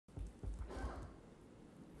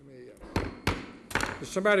Does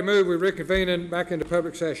somebody move we reconvene back into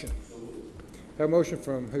public session? Have a motion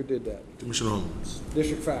from, who did that? Commissioner Holmes.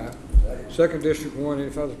 District 5. Second, District 1. Any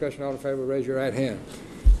further discussion? All in favor, raise your right hand.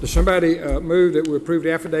 Does somebody move that we approve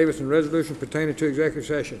the affidavits and resolution pertaining to executive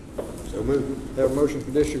session? So moved. Have a motion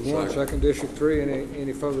from District 1, second, District 3.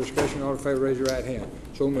 Any further discussion? All in favor, raise your right hand.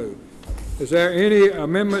 So moved. Is there any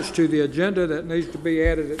amendments to the agenda that needs to be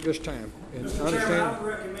added at this time? Mr. Chairman, I would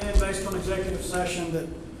recommend, based on executive session, that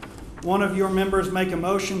one of your members make a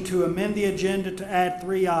motion to amend the agenda to add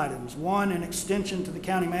 3 items. 1, an extension to the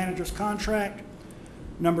county manager's contract.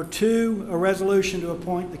 Number 2, a resolution to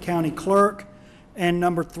appoint the county clerk. And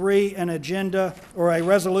number 3, an agenda or a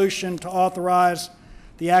resolution to authorize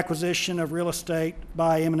the acquisition of real estate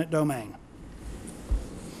by eminent domain.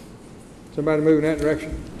 Somebody move in that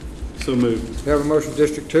direction? So moved. Have a motion,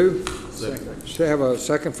 District 2? Second. Have a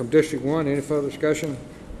second from District 1. Any further discussion?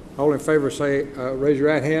 All in favor say, raise your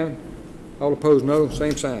right hand. All opposed, no.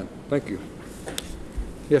 Same sign. Thank you.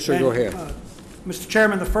 Yes, sir, go ahead. Mr.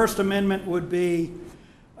 Chairman, the first amendment would be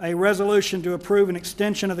a resolution to approve an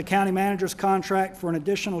extension of the county manager's contract for an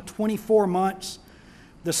additional 24 months.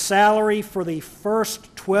 The salary for the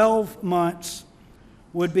first 12 months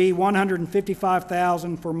would be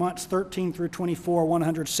 $155,000. For months 13 through 24,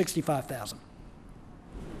 $165,000.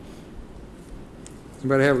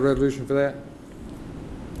 Anybody have a resolution for that?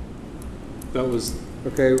 That was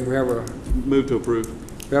Okay, we have a move to approve.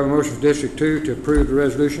 We have a motion for District 2 to approve the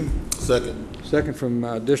resolution. Second. Second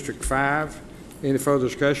from District 5. Any further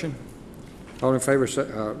discussion? All in favor,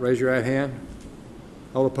 raise your right hand.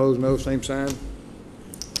 All opposed, no. Same sign.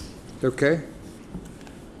 Okay.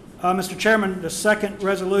 Mr. Chairman, the second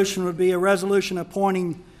resolution would be a resolution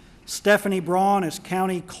appointing Stephanie Braun as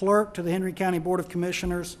county clerk to the Henry County Board of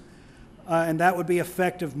Commissioners, and that would be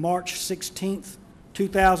effective March 16th,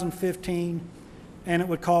 2015. And it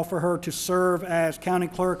would call for her to serve as county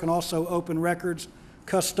clerk and also open records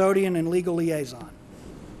custodian and legal liaison.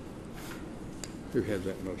 Who has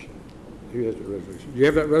that motion? Who has the resolution? Do you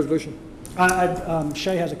have that resolution?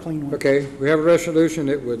 Shay has a clean one. Okay, we have a resolution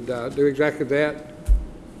that would do exactly that.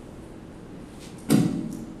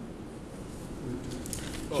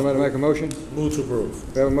 Somebody make a motion? Move to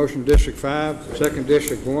approve. We have a motion, District 5, second,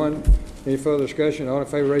 District 1. Any further discussion? All in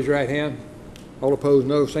favor, raise your right hand. All opposed,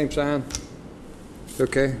 no. Same sign.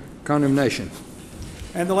 Okay. Condemnation.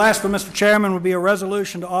 And the last one, Mr. Chairman, would be a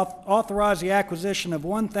resolution to authorize the acquisition of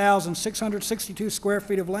 1,662 square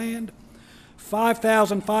feet of land,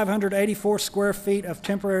 5,584 square feet of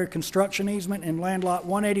temporary construction easement in land lot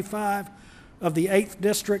 185 of the 8th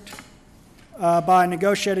District by a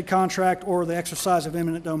negotiated contract or the exercise of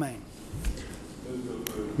eminent domain.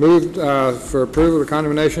 Moved for approval of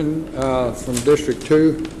condemnation from District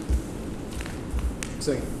 2.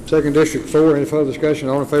 Second, District 4. Any further discussion?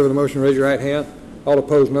 All in favor of the motion, raise your right hand. All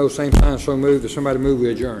opposed, no. Same sign. So moved. Does somebody move, we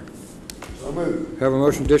adjourn? So moved. Have a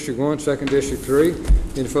motion, District 1, second, District 3.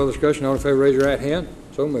 Any further discussion? All in favor, raise your right hand.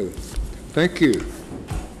 So moved. Thank you.